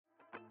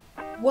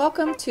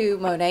Welcome to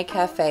Monet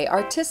Cafe,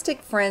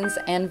 artistic friends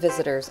and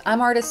visitors.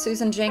 I'm artist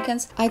Susan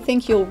Jenkins. I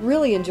think you'll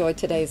really enjoy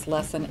today's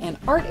lesson, and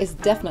art is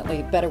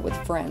definitely better with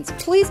friends.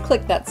 Please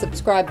click that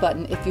subscribe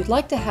button if you'd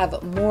like to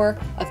have more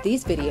of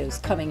these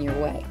videos coming your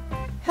way.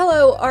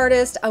 Hello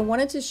artist, I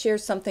wanted to share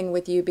something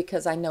with you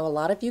because I know a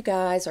lot of you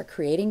guys are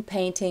creating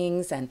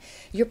paintings and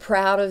you're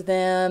proud of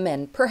them,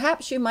 and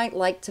perhaps you might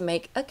like to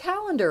make a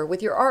calendar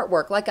with your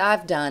artwork like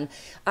I've done.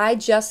 I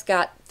just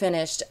got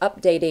finished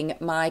updating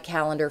my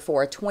calendar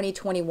for a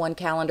 2021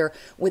 calendar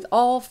with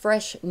all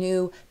fresh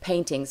new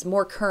paintings,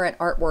 more current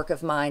artwork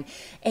of mine.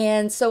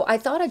 And so I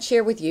thought I'd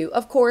share with you,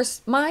 of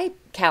course, my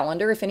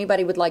calendar. If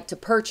anybody would like to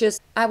purchase,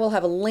 I will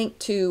have a link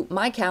to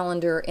my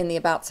calendar in the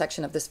About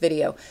section of this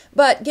video.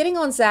 But getting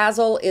on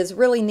Zazzle is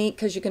really neat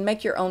because you can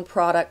make your own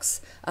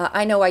products.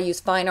 I know I use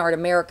Fine Art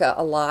America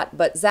a lot,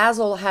 but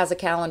Zazzle has a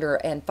calendar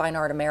and Fine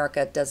Art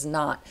America does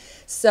not.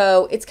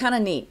 So it's kind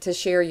of neat to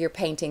share your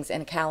paintings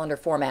in a calendar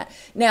format.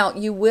 Now,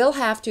 you will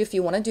have to, if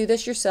you want to do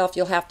this yourself,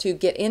 you'll have to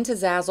get into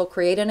Zazzle,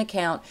 create an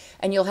account,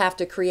 and you'll have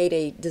to create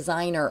a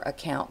designer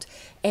account.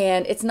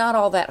 And it's not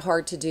all that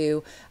hard to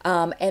do.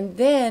 And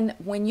then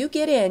when you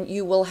get in,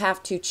 you will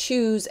have to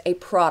choose a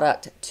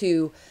product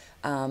to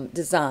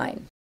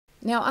design.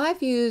 Now,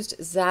 I've used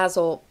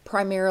Zazzle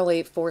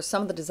primarily for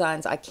some of the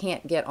designs I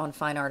can't get on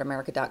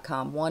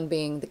fineartamerica.com, one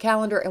being the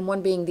calendar and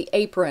one being the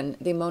apron,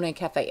 the Monet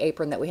Cafe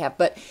apron that we have.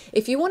 But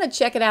if you want to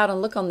check it out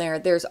and look on there,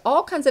 there's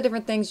all kinds of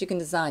different things you can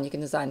design. You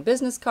can design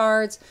business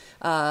cards,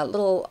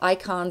 little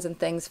icons and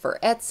things for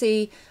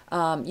Etsy.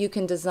 You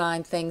can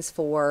design things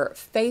for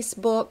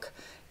Facebook.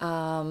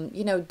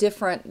 You know,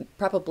 different,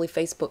 probably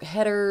Facebook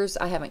headers.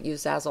 I haven't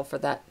used Zazzle for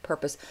that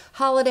purpose.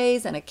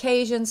 Holidays and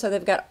occasions. So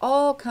they've got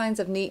all kinds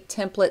of neat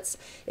templates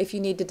if you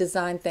need to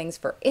design things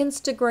for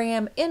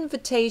Instagram,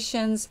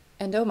 invitations,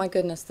 and oh my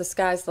goodness, the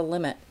sky's the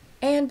limit.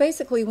 And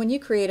basically, when you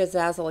create a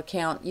Zazzle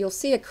account, you'll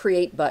see a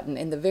create button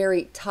in the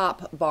very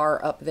top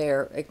bar up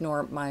there.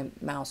 Ignore my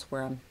mouse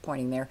where I'm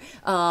pointing there.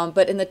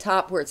 But in the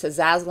top where it says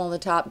Zazzle on the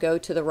top, go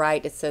to the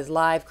right. It says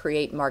Live,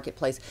 Create,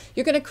 Marketplace.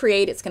 You're going to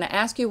create. It's going to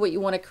ask you what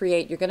you want to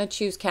create. You're going to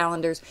choose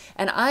calendars.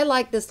 And I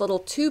like this little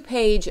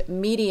 2-page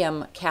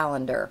medium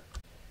calendar.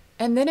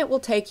 And then it will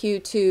take you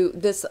to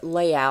this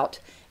layout,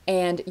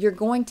 and you're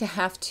going to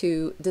have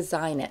to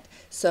design it.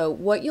 So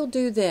what you'll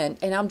do then,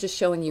 and I'm just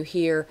showing you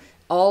here,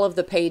 all of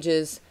the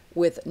pages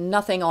with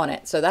nothing on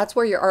it. So that's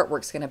where your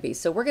artwork's going to be.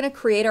 So we're going to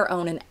create our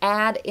own and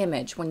add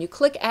image. When you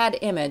click add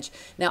image,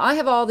 now I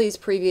have all these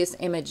previous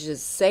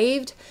images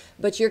saved,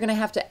 but you're going to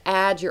have to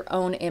add your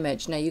own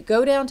image. Now you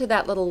go down to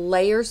that little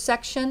layers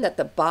section at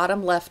the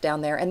bottom left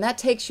down there, and that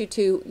takes you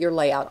to your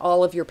layout,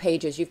 all of your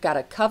pages. You've got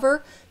a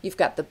cover, you've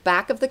got the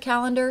back of the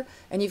calendar,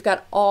 and you've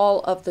got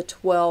all of the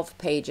 12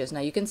 pages.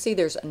 Now you can see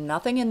there's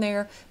nothing in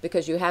there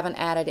because you haven't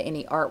added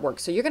any artwork.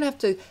 So you're going to have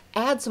to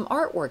add some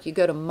artwork. You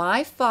go to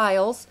My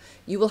Files,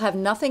 you will have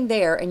nothing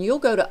there, and you'll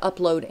go to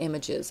Upload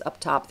Images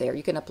up top there.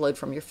 You can upload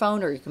from your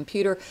phone or your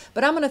computer,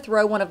 but I'm going to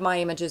throw one of my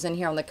images in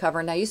here on the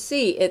cover. Now you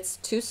see it's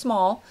too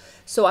small,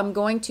 so I'm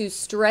going to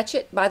stretch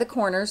it by the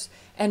corners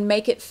and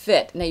make it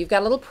fit. Now you've got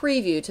a little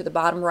preview to the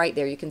bottom right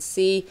there. You can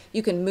see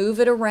you can move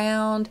it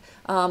around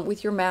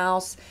with your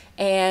mouse,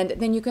 and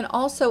then you can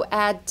also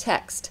add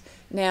text.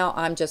 Now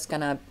I'm just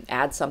going to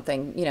add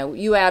something, you know,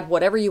 you add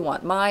whatever you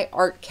want, my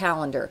art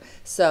calendar.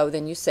 So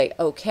then you say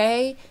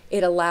OK.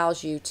 It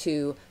allows you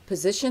to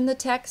position the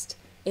text.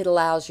 It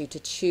allows you to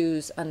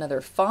choose another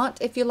font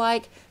if you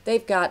like.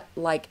 They've got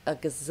like a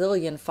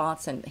gazillion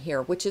fonts in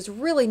here, which is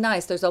really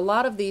nice. There's a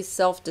lot of these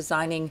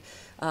self-designing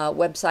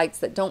websites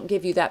that don't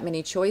give you that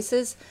many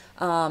choices.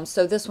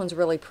 So this one's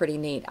really pretty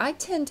neat. I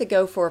tend to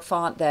go for a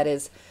font that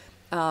is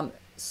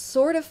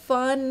sort of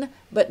fun,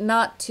 but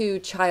not too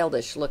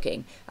childish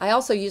looking. I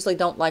also usually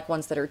don't like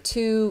ones that are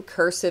too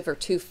cursive or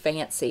too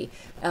fancy.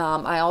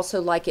 I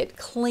also like it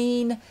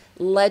clean,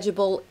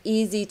 legible,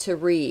 easy to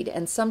read,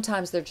 and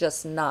sometimes they're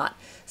just not.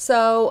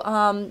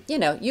 So, you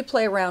know, you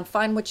play around,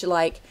 find what you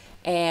like,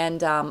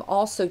 and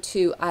also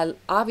too,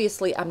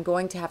 obviously I'm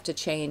going to have to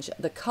change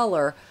the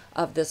color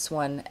of this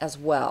one as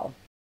well.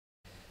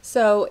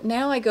 So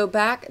now I go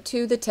back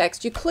to the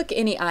text. You click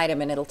any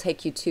item and it'll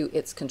take you to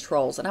its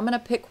controls, and I'm going to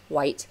pick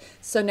white.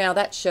 So now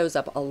that shows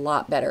up a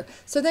lot better.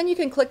 So then you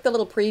can click the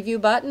little preview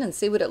button and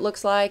see what it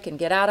looks like and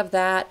get out of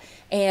that.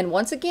 And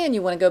once again,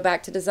 you want to go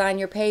back to design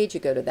your page.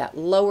 You go to that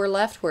lower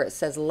left where it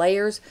says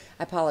layers.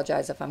 I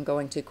apologize if I'm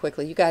going too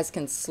quickly. You guys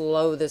can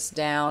slow this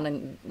down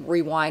and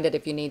rewind it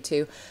if you need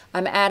to.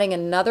 I'm adding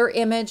another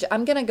image.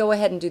 I'm going to go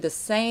ahead and do the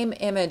same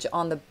image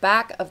on the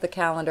back of the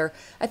calendar.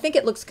 I think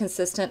it looks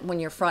consistent when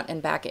your front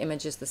and back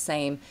image is the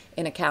same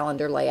in a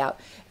calendar layout.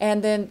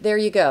 And then there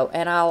you go.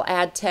 And I'll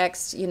add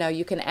text. You know,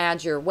 you can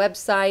add your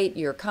website,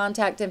 your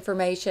contact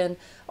information,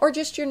 or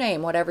just your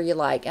name, whatever you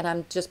like. And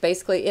I'm just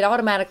basically, it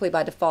automatically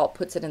by default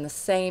puts it in the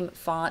same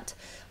font.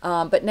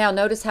 But now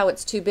notice how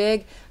it's too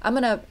big. I'm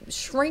going to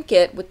shrink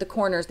it with the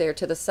corners there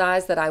to the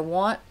size that I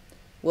want.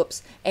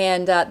 Whoops.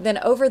 And then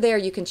over there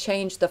you can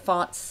change the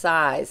font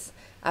size.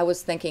 I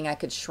was thinking I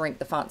could shrink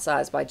the font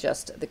size by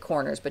just the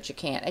corners, but you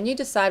can't. And you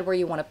decide where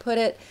you want to put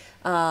it.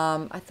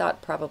 I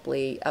thought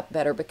probably up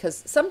better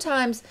because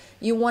sometimes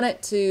you want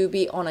it to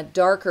be on a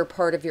darker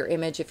part of your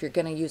image if you're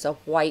going to use a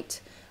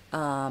white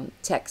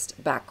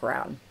text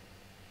background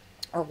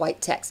or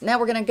white text. Now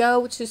we're going to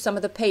go to some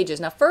of the pages.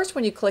 Now first,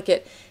 when you click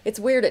it, it's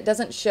weird, it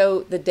doesn't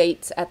show the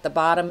dates at the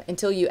bottom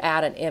until you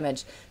add an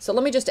image. So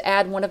let me just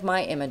add one of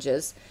my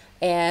images,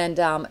 and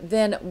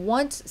then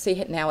once,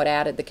 see, now it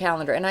added the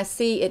calendar, and I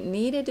see it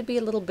needed to be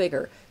a little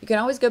bigger. You can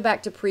always go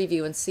back to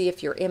preview and see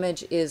if your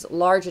image is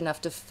large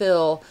enough to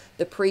fill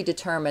the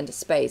predetermined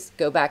space.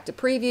 Go back to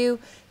preview,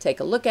 take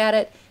a look at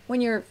it. When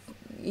you're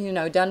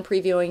done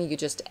previewing, you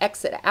just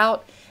exit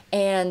out.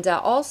 And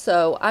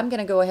also, I'm going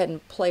to go ahead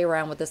and play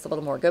around with this a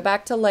little more. Go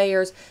back to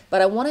layers, but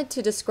I wanted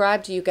to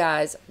describe to you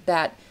guys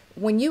that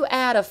when you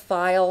add a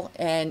file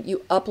and you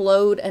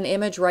upload an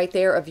image right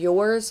there of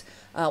yours,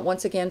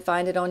 once again,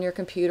 find it on your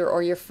computer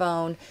or your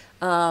phone,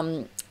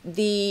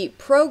 the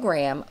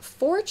program,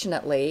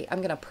 fortunately, I'm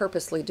going to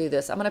purposely do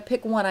this. I'm going to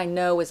pick one I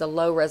know is a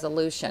low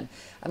resolution.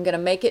 I'm going to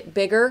make it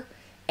bigger.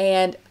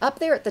 And up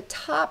there at the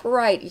top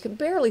right, you can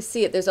barely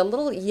see it. There's a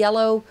little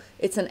yellow,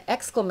 it's an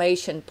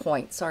exclamation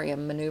point. Sorry,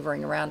 I'm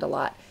maneuvering around a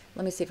lot.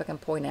 Let me see if I can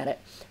point at it.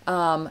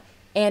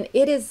 And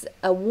it is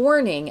a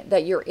warning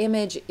that your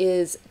image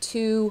is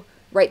too,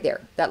 right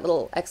there, that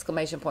little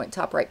exclamation point,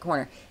 top right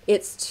corner.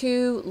 It's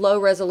too low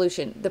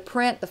resolution. The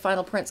print, the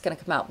final print's going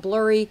to come out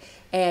blurry,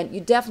 and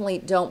you definitely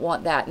don't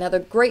want that. Now the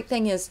great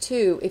thing is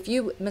too, if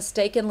you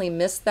mistakenly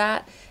miss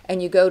that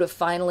and you go to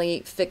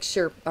finally fix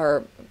your,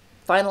 or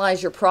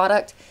finalize your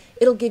product,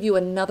 it'll give you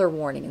another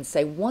warning and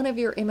say one of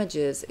your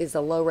images is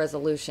a low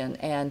resolution,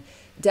 and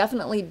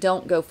definitely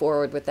don't go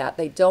forward with that.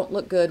 They don't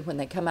look good when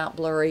they come out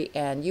blurry,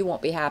 and you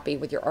won't be happy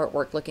with your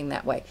artwork looking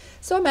that way.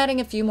 So I'm adding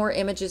a few more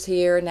images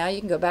here. Now you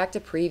can go back to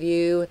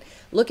preview,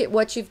 look at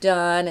what you've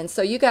done, and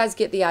so you guys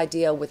get the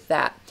idea with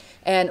that.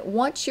 And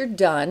once you're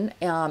done,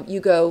 you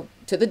go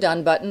to the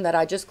done button that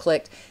I just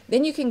clicked.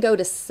 Then you can go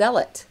to sell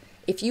it.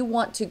 If you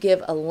want to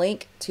give a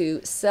link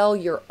to sell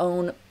your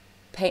own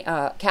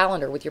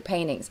calendar with your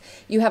paintings,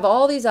 you have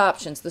all these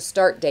options. The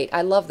start date,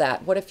 I love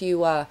that. What if you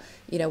want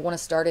to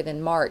start it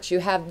in March? You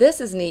have, this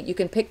is neat, you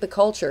can pick the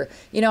culture.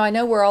 I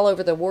know we're all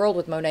over the world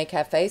with Monet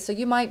Cafe, so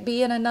you might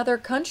be in another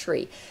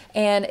country,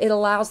 and it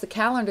allows the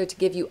calendar to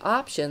give you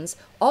options.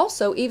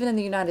 Also, even in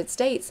the United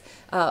States,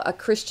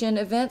 Christian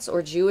events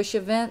or Jewish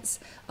events.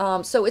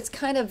 So it's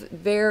kind of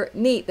very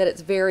neat that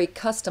it's very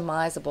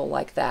customizable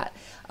like that.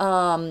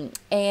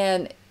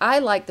 And I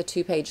like the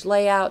two-page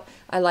layout.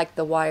 I like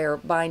the wire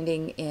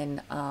binding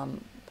in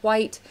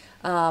white.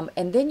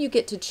 And then you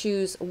get to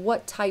choose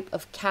what type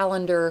of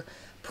calendar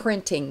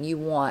printing you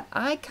want.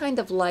 I kind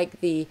of like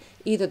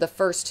either the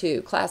first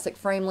two, classic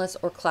frameless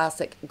or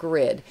classic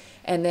grid.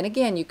 And then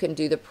again, you can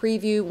do the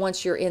preview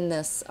once you're in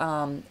this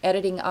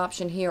editing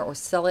option here, or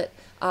sell it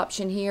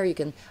option here. You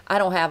can, I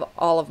don't have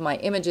all of my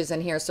images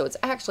in here, so it's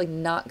actually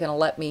not going to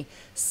let me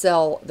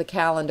sell the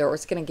calendar, or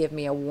it's going to give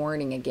me a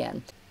warning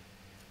again.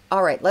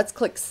 All right, let's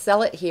click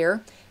sell it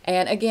here.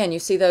 And again, you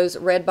see those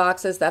red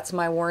boxes, that's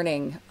my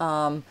warning.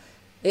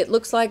 It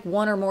looks like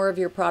one or more of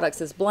your products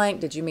is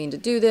blank. Did you mean to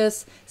do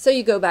this? So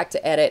you go back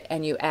to edit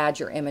and you add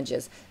your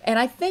images. And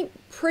I think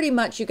pretty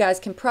much you guys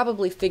can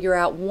probably figure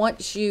out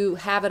once you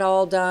have it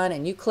all done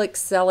and you click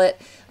sell it,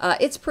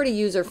 it's pretty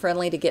user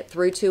friendly to get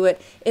through to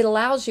it. It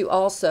allows you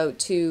also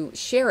to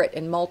share it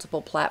in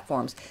multiple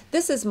platforms.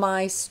 This is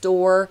my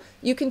store.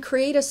 You can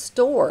create a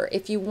store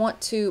if you want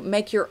to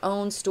make your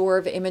own store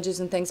of images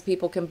and things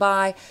people can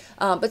buy.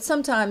 But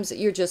sometimes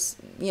you're just,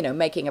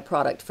 making a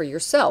product for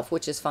yourself,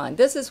 which is fine.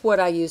 This is what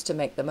I use to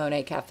make the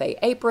Monet Cafe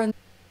apron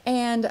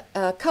and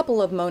a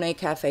couple of Monet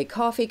Cafe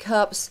coffee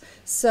cups.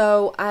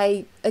 So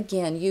I,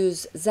 again,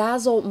 use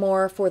Zazzle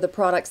more for the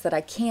products that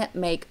I can't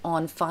make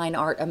on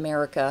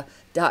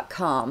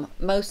fineartamerica.com.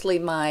 Mostly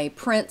my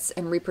prints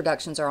and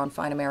reproductions are on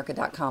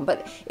fineamerica.com,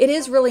 but it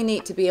is really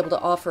neat to be able to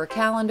offer a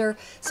calendar.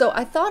 So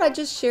I thought I'd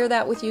just share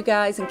that with you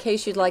guys in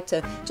case you'd like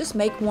to just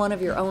make one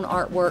of your own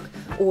artwork,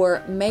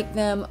 or make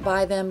them,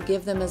 buy them,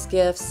 give them as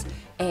gifts,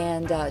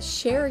 and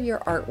share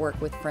your artwork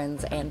with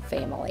friends and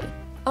family.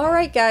 All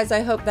right, guys,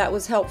 I hope that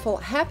was helpful.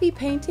 Happy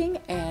painting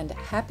and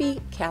happy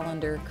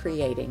calendar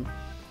creating.